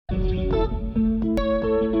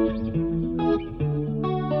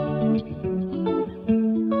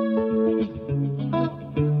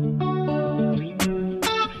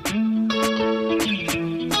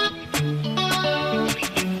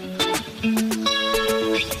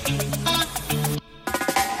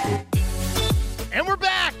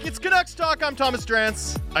back. I'm Thomas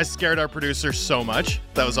Drance. I scared our producer so much.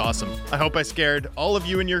 That was awesome. I hope I scared all of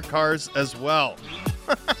you in your cars as well.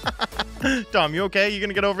 Tom, you okay? You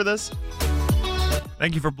gonna get over this?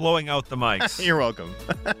 Thank you for blowing out the mics. You're welcome.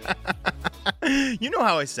 You know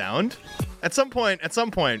how I sound. At some point,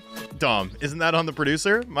 Dom, isn't that on the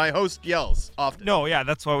producer? My host yells often. No, yeah,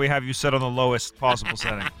 that's why we have you set on the lowest possible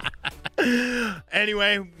setting.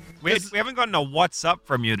 Anyway, we haven't gotten a what's up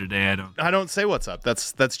from you today, I don't say what's up.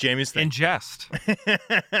 That's Jamie's thing. In jest.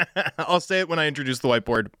 I'll say it when I introduce the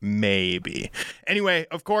whiteboard, maybe. Anyway,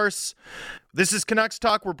 of course, this is Canucks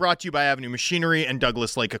Talk. We're brought to you by Avenue Machinery and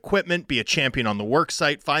Douglas Lake Equipment. Be a champion on the work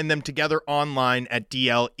site. Find them together online at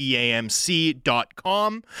dleamc.com.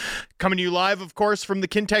 Coming to you live, of course, from the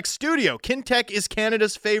Kintec studio. Kintec is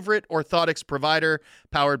Canada's favorite orthotics provider,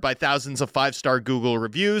 powered by thousands of 5-star Google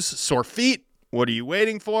reviews. Sore feet? What are you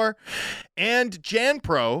waiting for? And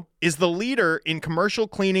JanPro is the leader in commercial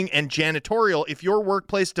cleaning and janitorial. If your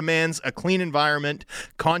workplace demands a clean environment,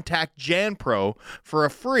 contact JanPro for a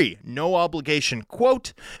free, no obligation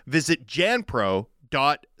quote. Visit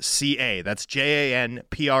janpro.ca. That's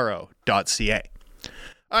JANPRO.ca.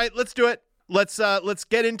 All right, let's do it. Let's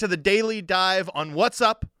get into the daily dive on what's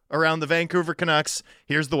up around the Vancouver Canucks.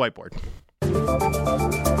 Here's the whiteboard.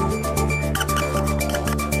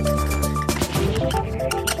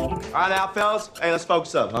 All right now, fellas. Hey, let's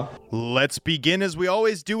focus up, huh? Let's begin as we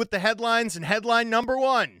always do with the headlines. And headline number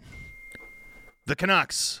one, the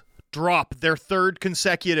Canucks drop their third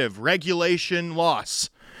consecutive regulation loss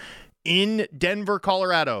in Denver,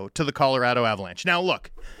 Colorado to the Colorado Avalanche. Now, look,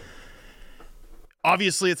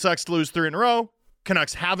 obviously it sucks to lose 3 in a row.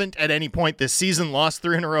 Canucks haven't at any point this season lost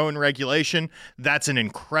 3 in a row in regulation. That's an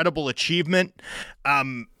incredible achievement.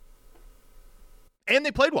 And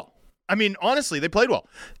they played well. I mean, honestly, they played well.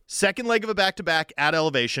 Second leg of a back-to-back at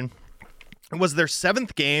elevation. It was their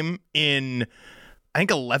 7th game in, I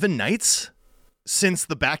think, 11 nights since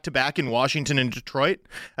the back-to-back in Washington and Detroit.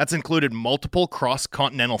 That's included multiple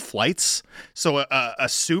cross-continental flights. So a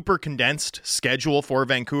super condensed schedule for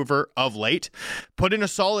Vancouver of late. Put in a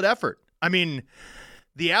solid effort. I mean,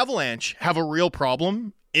 the Avalanche have a real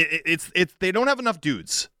problem. It's they don't have enough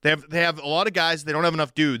dudes. They have a lot of guys. They don't have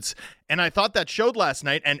enough dudes. And I thought that showed last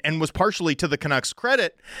night and was partially to the Canucks'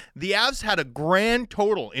 credit. The Avs had a grand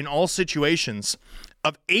total in all situations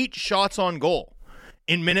of 8 shots on goal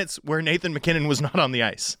in minutes where Nathan MacKinnon was not on the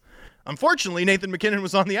ice. Unfortunately, Nathan MacKinnon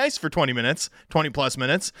was on the ice for 20 plus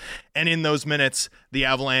minutes. And in those minutes, the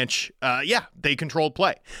Avalanche, they controlled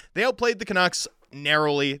play. They outplayed the Canucks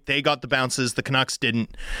narrowly. They got the bounces. The Canucks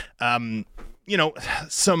didn't.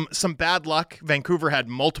 Some bad luck. Vancouver had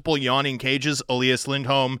multiple yawning cages, Elias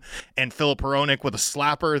Lindholm and Filip Hronek with a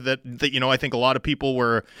slapper that I think a lot of people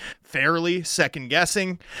were fairly second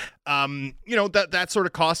guessing. That sort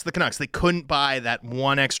of cost the Canucks. They couldn't buy that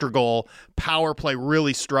one extra goal. Power play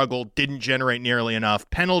really struggled, didn't generate nearly enough.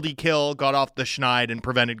 Penalty kill got off the schneid and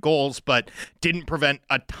prevented goals, but didn't prevent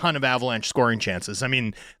a ton of Avalanche scoring chances. I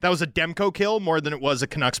mean, that was a Demko kill more than it was a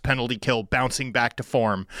Canucks penalty kill bouncing back to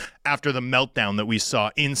form after the meltdown that we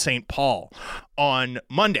saw in St. Paul on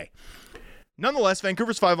Monday. Nonetheless,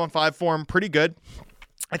 Vancouver's 5-on-5 form, pretty good.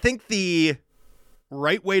 I think the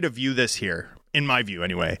right way to view this here, in my view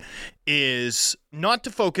anyway, is not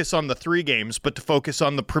to focus on the 3 games, but to focus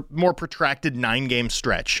on the more protracted 9-game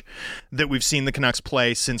stretch that we've seen the Canucks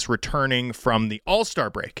play since returning from the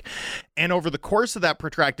All-Star break. And over the course of that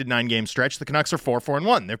protracted 9-game stretch, the Canucks are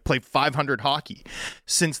 4-4-1. They've played 500 hockey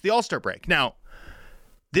since the All-Star break. Now,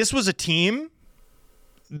 this was a team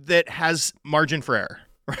that has margin for error.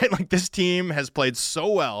 Right? Like, this team has played so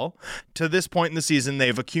well to this point in the season.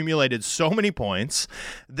 They've accumulated so many points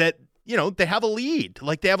that, they have a lead.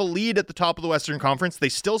 Like, they have a lead at the top of the Western Conference. They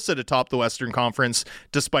still sit atop the Western Conference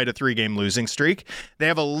despite a 3-game losing streak. They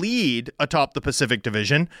have a lead atop the Pacific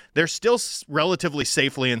Division. They're still relatively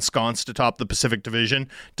safely ensconced atop the Pacific Division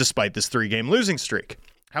despite this 3-game losing streak.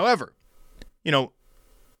 However, the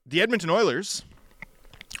Edmonton Oilers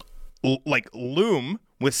loom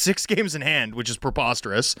with 6 games in hand, which is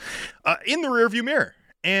preposterous, in the rearview mirror.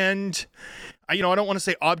 And, I don't want to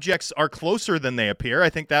say objects are closer than they appear.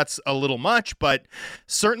 I think that's a little much, but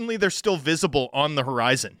certainly they're still visible on the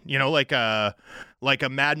horizon, like a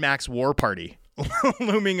Mad Max war party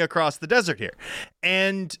looming across the desert here.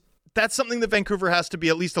 And that's something that Vancouver has to be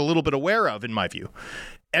at least a little bit aware of, in my view.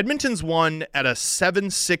 Edmonton's won at a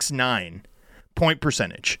 .769 point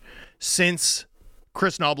percentage since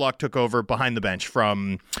Chris Knobloch took over behind the bench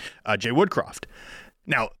from Jay Woodcroft.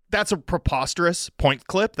 Now, that's a preposterous point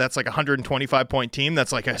clip. That's like a 125-point team.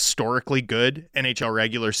 That's like a historically good NHL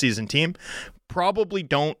regular season team. Probably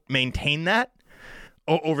don't maintain that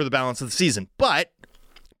over the balance of the season. But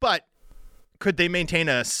could they maintain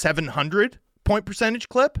a 700 point percentage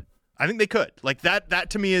clip? I think they could. Like that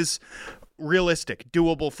to me is realistic,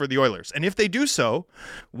 doable for the Oilers. And if they do so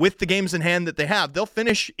with the games in hand that they have, they'll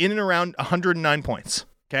finish in and around 109 points.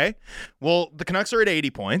 Okay. Well, the Canucks are at 80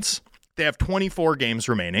 points. They have 24 games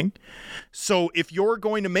remaining. So if you're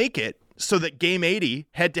going to make it so that game 80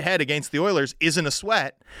 head-to-head against the Oilers isn't a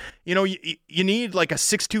sweat, you need like a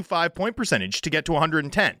 625 point percentage to get to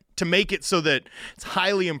 110 to make it so that it's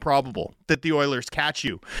highly improbable that the Oilers catch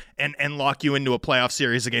you and lock you into a playoff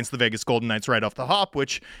series against the Vegas Golden Knights right off the hop,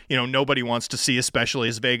 which, nobody wants to see, especially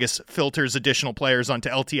as Vegas filters additional players onto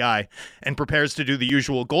LTI and prepares to do the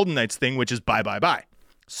usual Golden Knights thing, which is bye.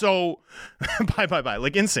 So, bye,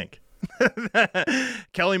 like in sync.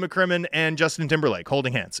 Kelly McCrimmon and Justin Timberlake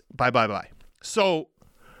holding hands. Bye. So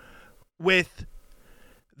with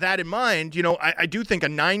that in mind, I do think a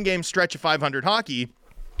 9-game stretch of 500 hockey,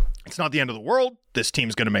 it's not the end of the world. This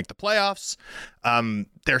team's going to make the playoffs.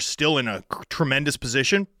 They're still in a tremendous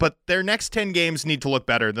position, but their next 10 games need to look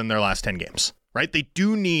better than their last 10 games, right? They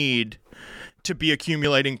do need to be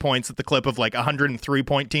accumulating points at the clip of like a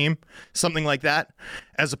 103-point team, something like that,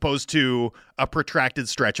 as opposed to a protracted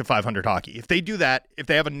stretch of 500 hockey. If they do that, if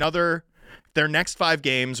they have their next 5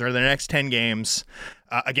 games or their next 10 games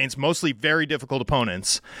against mostly very difficult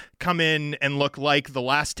opponents come in and look like the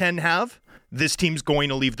last 10 have, this team's going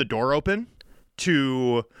to leave the door open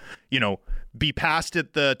to, be passed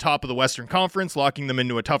at the top of the Western Conference, locking them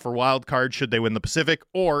into a tougher wild card should they win the Pacific,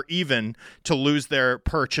 or even to lose their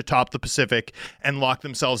perch atop the Pacific and lock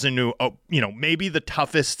themselves into, maybe the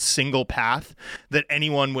toughest single path that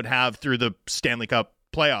anyone would have through the Stanley Cup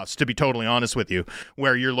playoffs, to be totally honest with you,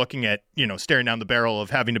 where you're looking at, staring down the barrel of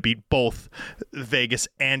having to beat both Vegas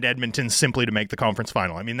and Edmonton simply to make the conference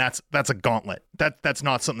final. I mean, that's a gauntlet. That's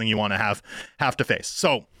not something you want to have to face.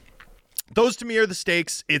 So those to me are the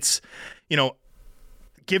stakes. It's,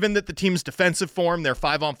 given that the team's defensive form, their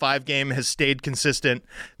 5-on-5 game has stayed consistent.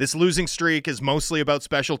 This losing streak is mostly about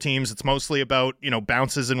special teams. It's mostly about,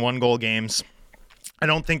 bounces in 1-goal games. I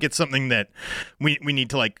don't think it's something that we need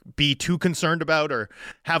to be too concerned about or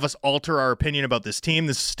have us alter our opinion about this team.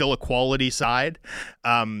 This is still a quality side.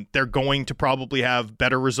 They're going to probably have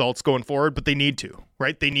better results going forward, but they need to,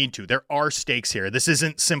 right? They need to. There are stakes here. This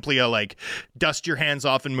isn't simply a dust your hands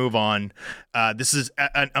off and move on. This is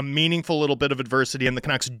a meaningful little bit of adversity, and the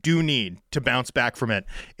Canucks do need to bounce back from it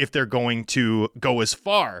if they're going to go as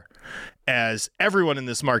far as everyone in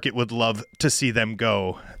this market would love to see them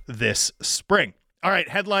go this spring. All right,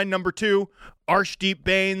 headline number 2, Arshdeep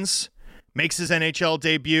Bains makes his NHL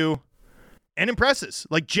debut and impresses,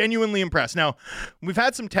 genuinely impressed. Now, we've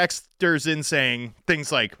had some texters in saying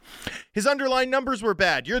things like, his underlying numbers were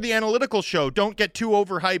bad. You're the analytical show. Don't get too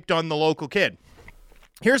overhyped on the local kid.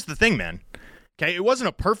 Here's the thing, man. Okay, it wasn't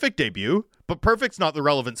a perfect debut, but perfect's not the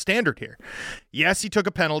relevant standard here. Yes, he took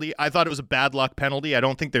a penalty. I thought it was a bad luck penalty. I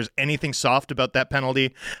don't think there's anything soft about that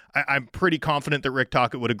penalty. I'm pretty confident that Rick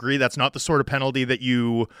Tocchet would agree that's not the sort of penalty that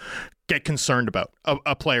you get concerned about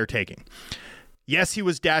a player taking. Yes, he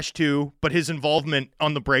was dash 2, but his involvement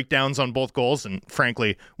on the breakdowns on both goals, and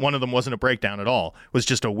frankly, one of them wasn't a breakdown at all, was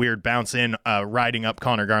just a weird bounce in, riding up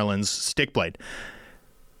Connor Garland's stick blade.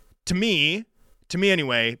 To me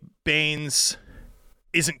anyway, Bains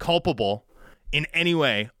isn't culpable in any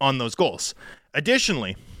way on those goals.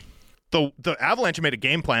 Additionally, the Avalanche made a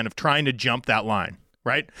game plan of trying to jump that line,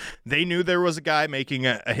 right? They knew there was a guy making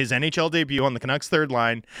his NHL debut on the Canucks third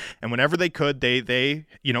line, and whenever they could, they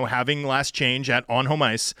having last change on home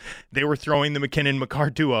ice, they were throwing the McKinnon-Makar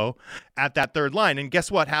duo at that third line. And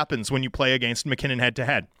guess what happens when you play against McKinnon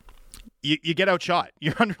head-to-head? You get outshot.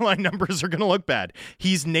 Your underlying numbers are going to look bad.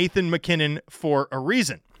 He's Nathan McKinnon for a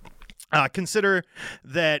reason. Consider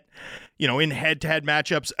that, in head-to-head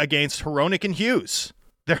matchups against Hronek and Hughes,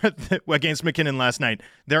 against McKinnon last night,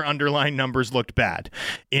 their underlying numbers looked bad.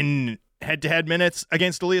 In head-to-head minutes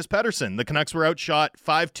against Elias Pettersson, the Canucks were outshot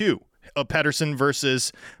 5-2. Pettersson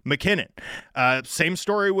versus McKinnon. Same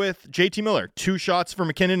story with JT Miller. 2 shots for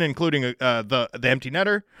McKinnon, including the empty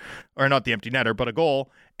netter, or not the empty netter, but a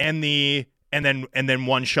goal, and then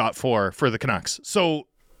 1 shot for the Canucks. So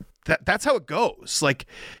that's how it goes.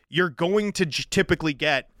 You're going to typically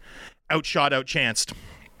get outshot, outchanced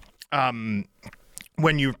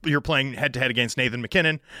when you're playing head-to-head against Nathan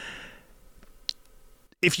McKinnon.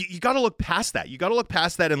 If you got to look past that. You got to look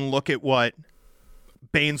past that and look at what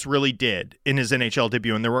Bains really did in his NHL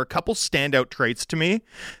debut. And there were a couple standout traits to me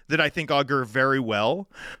that I think augur very well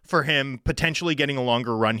for him potentially getting a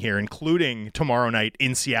longer run here, including tomorrow night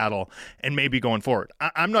in Seattle and maybe going forward.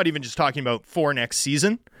 I'm not even just talking about for next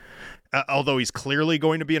season. although he's clearly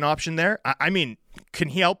going to be an option there. I mean, can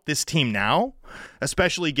he help this team now?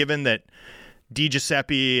 Especially given that Di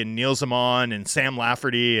Giuseppe and Neil Zaman and Sam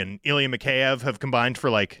Lafferty and Ilya Mikheyev have combined for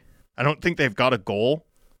I don't think they've got a goal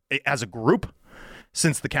as a group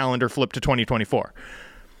since the calendar flipped to 2024.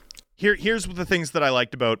 Here's the things that I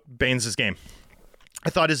liked about Baines' game. I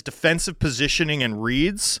thought his defensive positioning and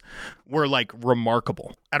reads were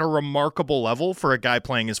remarkable, at a remarkable level for a guy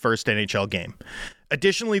playing his first NHL game.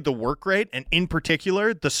 Additionally, the work rate, and in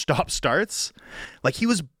particular, the stop starts, he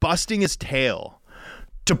was busting his tail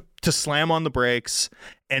to slam on the brakes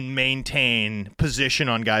and maintain position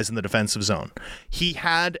on guys in the defensive zone. He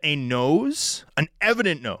had an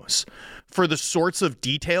evident nose for the sorts of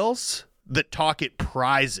details that Tocchet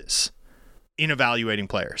prizes in evaluating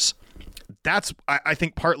players. That's, I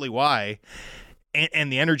think, partly why,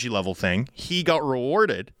 and the energy level thing, he got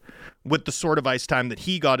rewarded with the sort of ice time that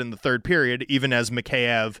he got in the third period, even as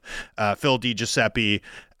Mikheyev, Phil Di Giuseppe,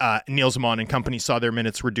 Neil Zaman and company saw their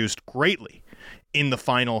minutes reduced greatly in the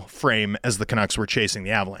final frame as the Canucks were chasing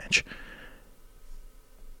the Avalanche.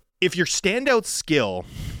 If your standout skill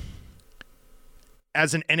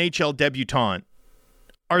as an NHL debutant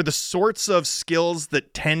are the sorts of skills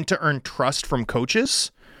that tend to earn trust from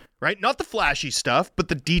coaches, right? Not the flashy stuff, but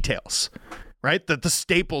the details, right? The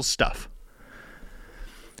staples stuff.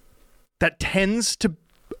 That tends to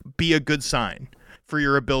be a good sign for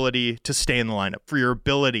your ability to stay in the lineup, for your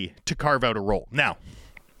ability to carve out a role. Now,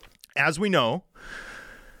 as we know,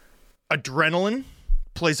 adrenaline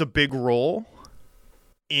plays a big role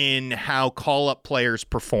in how call-up players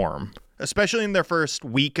perform, especially in their first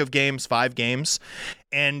week of games, 5 games.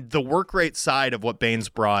 And the work rate side of what Baines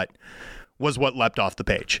brought was what leapt off the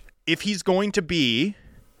page. If he's going to be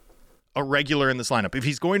a regular in this lineup, if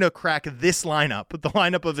he's going to crack this lineup, the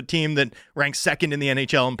lineup of a team that ranks second in the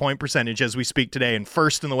NHL in point percentage as we speak today, and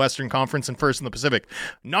first in the Western Conference and first in the Pacific,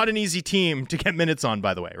 not an easy team to get minutes on,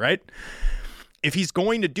 by the way, right? If he's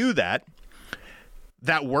going to do that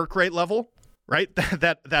work rate level, right?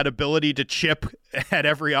 That ability to chip at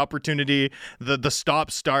every opportunity, the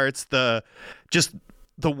stop starts, the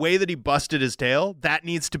way that he busted his tail, that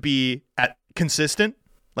needs to be at consistent.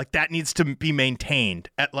 That needs to be maintained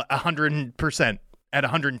at 100%, at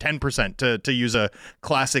 110%, to use a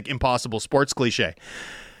classic impossible sports cliche.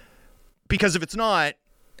 Because if it's not,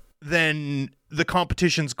 then the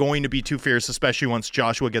competition's going to be too fierce, especially once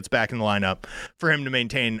Joshua gets back in the lineup, for him to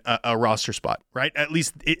maintain a roster spot, right? At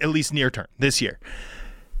least near term this year.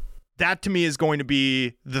 That to me is going to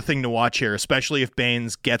be the thing to watch here, especially if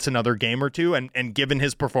Baines gets another game or two. And given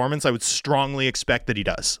his performance, I would strongly expect that he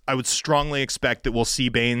does. I would strongly expect that we'll see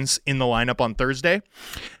Baines in the lineup on Thursday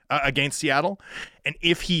against Seattle. And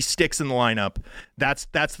if he sticks in the lineup, that's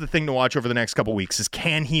the thing to watch over the next couple weeks, is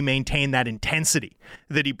can he maintain that intensity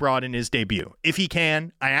that he brought in his debut? If he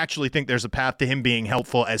can, I actually think there's a path to him being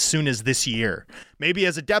helpful as soon as this year. Maybe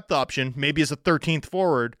as a depth option, maybe as a 13th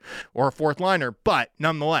forward or a fourth liner, but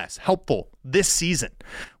nonetheless, helpful this season,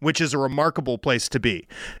 which is a remarkable place to be,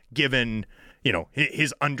 given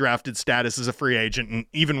his undrafted status as a free agent and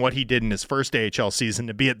even what he did in his first AHL season,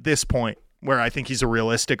 to be at this point where I think he's a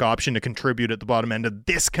realistic option to contribute at the bottom end of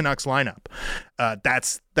this Canucks lineup.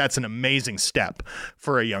 That's an amazing step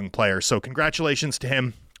for a young player. So congratulations to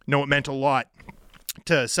him. Know it meant a lot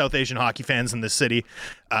to South Asian hockey fans in this city.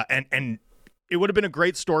 And it would have been a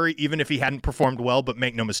great story even if he hadn't performed well, but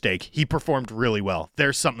make no mistake, he performed really well.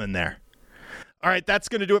 There's something there. All right, that's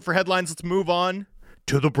going to do it for headlines. Let's move on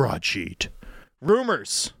to the broadsheet.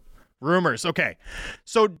 Rumors. Okay.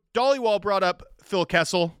 So Dollywall brought up Phil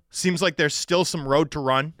Kessel. Seems like there's still some road to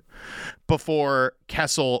run before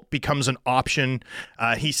Kessel becomes an option.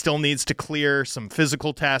 He still needs to clear some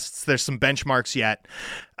physical tests. There's some benchmarks yet.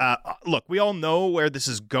 Look, we all know where this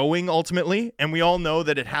is going ultimately, and we all know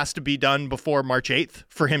that it has to be done before March 8th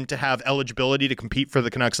for him to have eligibility to compete for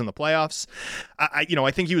the Canucks in the playoffs. I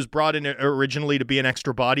think he was brought in originally to be an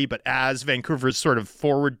extra body, but as Vancouver's sort of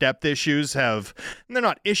forward depth issues they're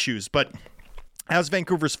not issues, but as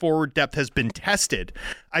Vancouver's forward depth has been tested,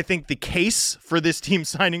 I think the case for this team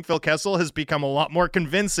signing Phil Kessel has become a lot more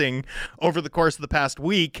convincing over the course of the past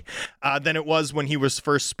week than it was when he was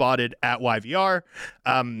first spotted at YVR.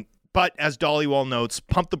 But as Dollywall notes,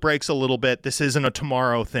 pump the brakes a little bit. This isn't a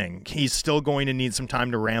tomorrow thing. He's still going to need some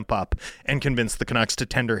time to ramp up and convince the Canucks to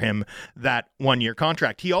tender him that 1-year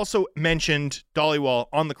contract. He also mentioned, Dollywall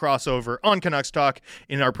on the crossover on Canucks Talk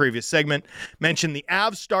in our previous segment, mentioned the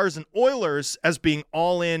Avs, Stars, and Oilers as being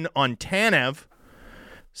all in on Tanev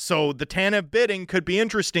So the Tanev bidding could be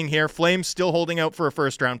interesting here. Flames still holding out for a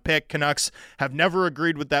first-round pick. Canucks have never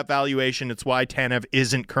agreed with that valuation. It's why Tanev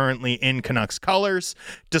isn't currently in Canucks colors,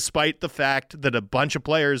 despite the fact that a bunch of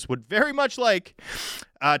players would very much like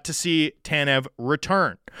to see Tanev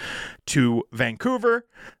return to Vancouver.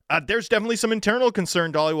 There's definitely some internal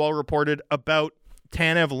concern, Dhaliwal reported, about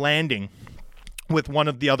Tanev landing with one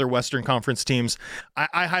of the other Western Conference teams.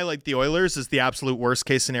 I highlight the Oilers as the absolute worst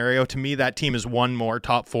case scenario. To me, that team is one more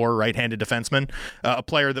top four right-handed defenseman, a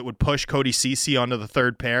player that would push Cody Ceci onto the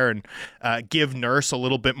third pair and give Nurse a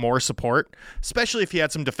little bit more support, especially if he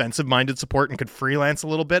had some defensive-minded support and could freelance a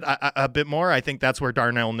little bit, a bit more. I think that's where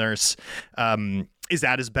Darnell Nurse is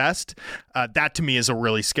at his best. That to me is a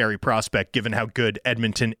really scary prospect given how good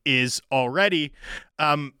Edmonton is already.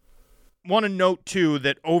 Want to note too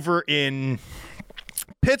that over in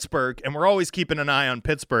Pittsburgh, and we're always keeping an eye on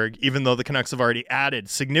Pittsburgh, even though the Canucks have already added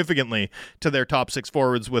significantly to their top six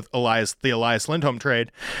forwards with the Elias Lindholm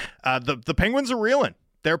trade. The Penguins are reeling.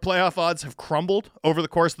 Their playoff odds have crumbled over the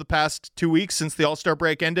course of the past 2 weeks since the All-Star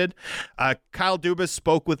break ended. Kyle Dubas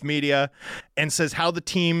spoke with media and says how the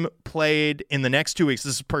team played in the next 2 weeks.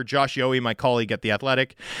 This is per Josh Yohe, my colleague at The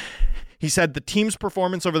Athletic. He said the team's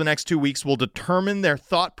performance over the next 2 weeks will determine their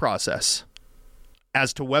thought process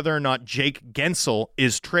as to whether or not Jake Gensel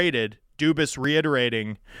is traded. Dubas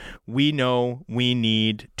reiterating, we know we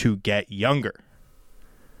need to get younger.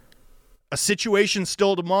 A situation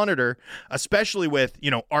still to monitor, especially with,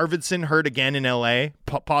 Arvidsson hurt again in LA,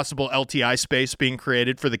 possible LTI space being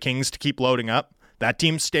created for the Kings to keep loading up. That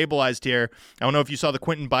team's stabilized here. I don't know if you saw the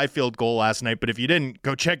Quentin Byfield goal last night, but if you didn't,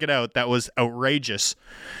 go check it out. That was outrageous.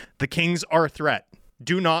 The Kings are a threat.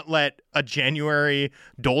 Do not let a January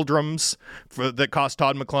doldrums that cost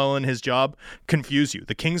Todd McClellan his job confuse you.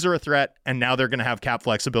 The Kings are a threat, and now they're going to have cap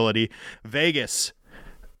flexibility. Vegas,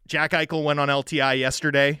 Jack Eichel went on LTI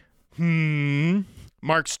yesterday.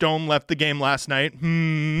 Mark Stone left the game last night.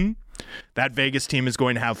 That Vegas team is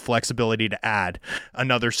going to have flexibility to add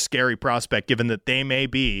another scary prospect, given that they may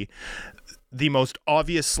be the most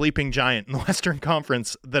obvious sleeping giant in the Western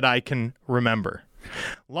Conference that I can remember.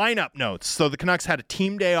 Lineup notes. So the Canucks had a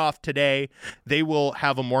team day off today. They will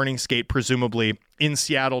have a morning skate, presumably, in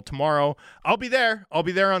Seattle tomorrow. I'll be there. I'll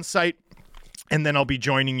be there on site. And then I'll be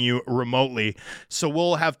joining you remotely. So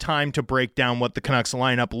we'll have time to break down what the Canucks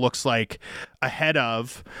lineup looks like ahead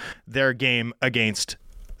of their game against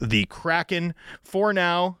the Kraken. For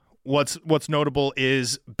now, what's notable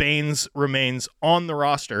is Baines remains on the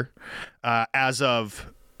roster as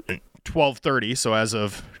of 12:30, so as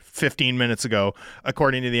of 15 minutes ago,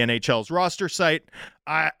 according to the NHL's roster site.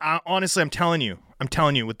 I honestly, I'm telling you,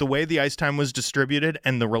 with the way the ice time was distributed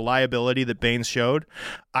and the reliability that Baines showed,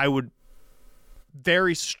 I would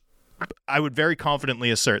very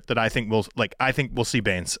confidently assert that I think we'll see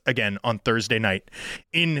Baines again on Thursday night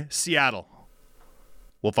in Seattle.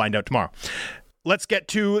 We'll find out tomorrow. Let's get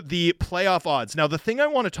to the playoff odds. Now, the thing I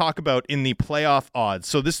want to talk about in the playoff odds,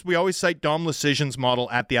 so we always cite Dom Luszczyszyn's model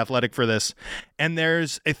at The Athletic for this, and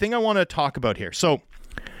there's a thing I want to talk about here. So,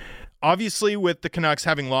 obviously, with the Canucks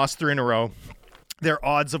having lost 3 in a row, their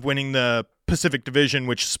odds of winning the Pacific Division,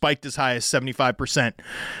 which spiked as high as 75%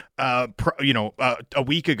 a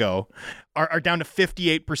week ago, are down to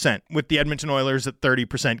 58%, with the Edmonton Oilers at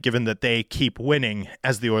 30%, given that they keep winning,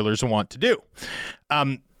 as the Oilers want to do.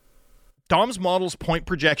 Dom's model's point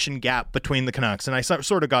projection gap between the Canucks, and I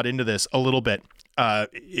sort of got into this a little bit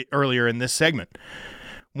earlier in this segment,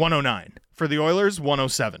 109. For the Oilers,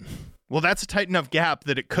 107. Well, that's a tight enough gap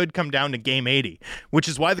that it could come down to game 80, which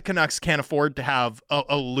is why the Canucks can't afford to have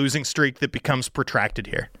a losing streak that becomes protracted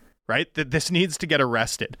here, right? This needs to get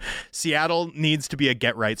arrested. Seattle needs to be a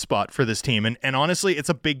get-right spot for this team, and honestly, it's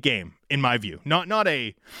a big game, in my view. Not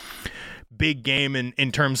a big game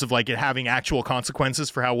in terms of like it having actual consequences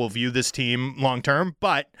for how we'll view this team long term,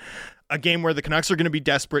 but a game where the Canucks are going to be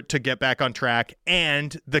desperate to get back on track,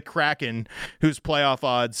 and the Kraken, whose playoff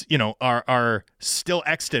odds, are still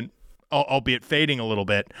extant, albeit fading a little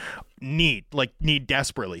bit, need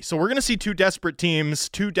desperately. So we're going to see two desperate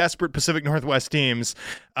Pacific Northwest teams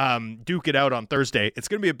duke it out on Thursday. It's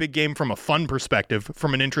going to be a big game from a fun perspective,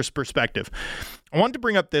 from an interest perspective. I wanted to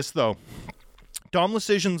bring up this, though. Dom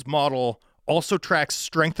Luszczyszyn's model also tracks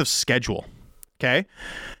strength of schedule. Okay?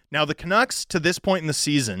 Now, the Canucks, to this point in the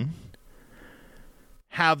season,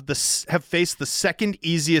 have faced the second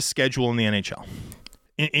easiest schedule in the NHL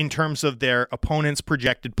in terms of their opponents'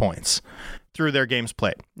 projected points through their games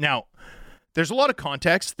played. Now, there's a lot of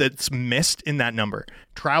context that's missed in that number.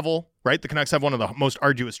 Travel right? The Canucks have one of the most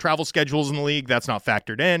arduous travel schedules in the league. That's not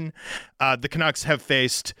factored in. The Canucks have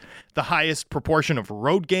faced the highest proportion of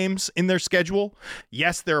road games in their schedule.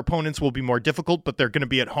 Yes, their opponents will be more difficult, but they're going to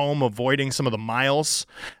be at home, avoiding some of the miles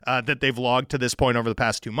that they've logged to this point over the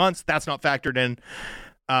past 2 months. That's not factored in.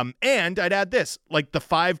 And I'd add this, like the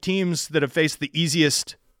 5 teams that have faced the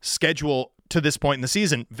easiest schedule to this point in the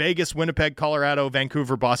season: Vegas, Winnipeg, Colorado,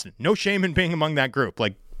 Vancouver, Boston. No shame in being among that group.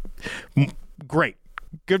 Like, great.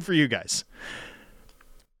 Good for you guys.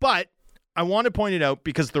 But I want to point it out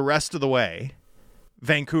because the rest of the way,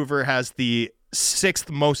 Vancouver has the 6th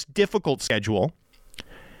most difficult schedule,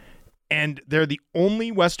 and they're the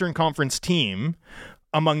only Western Conference team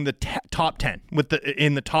among the top 10,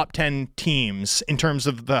 in the top 10 teams in terms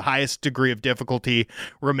of the highest degree of difficulty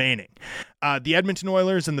remaining. The Edmonton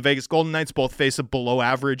Oilers and the Vegas Golden Knights both face a below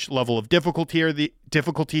average level of difficulty here. The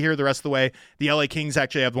rest of the way, the LA Kings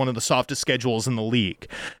actually have one of the softest schedules in the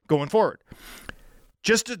league going forward.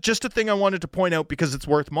 Just a thing I wanted to point out because it's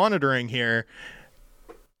worth monitoring here.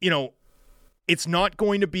 You know, it's not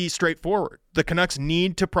going to be straightforward. The Canucks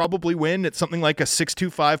need to probably win at something like a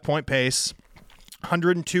 6.25 point pace,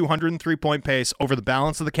 102, 103 point pace over the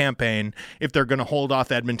balance of the campaign if they're going to hold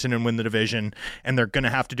off Edmonton and win the division, and they're going to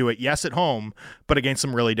have to do it, yes, at home, but against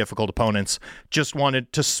some really difficult opponents. Just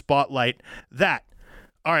wanted to spotlight that.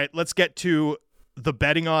 All right, let's get to the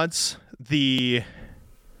betting odds, the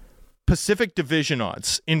Pacific Division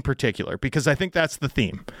odds in particular, because I think that's the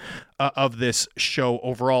theme of this show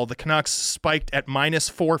overall. The Canucks spiked at minus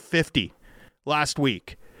 450 last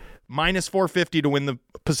week. Minus 450 to win the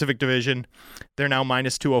Pacific Division. They're now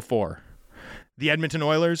minus 204. The Edmonton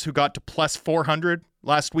Oilers, who got to plus 400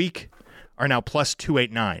 last week, are now plus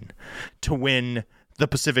 289 to win the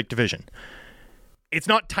Pacific Division. It's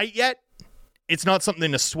not tight yet. It's not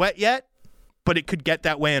something to sweat yet, but it could get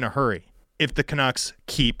that way in a hurry if the Canucks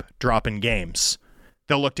keep dropping games.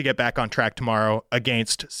 They'll look to get back on track tomorrow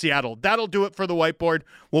against Seattle. That'll do it for the Whiteboard.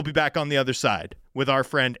 We'll be back on the other side with our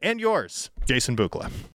friend and yours, Jason Bukla.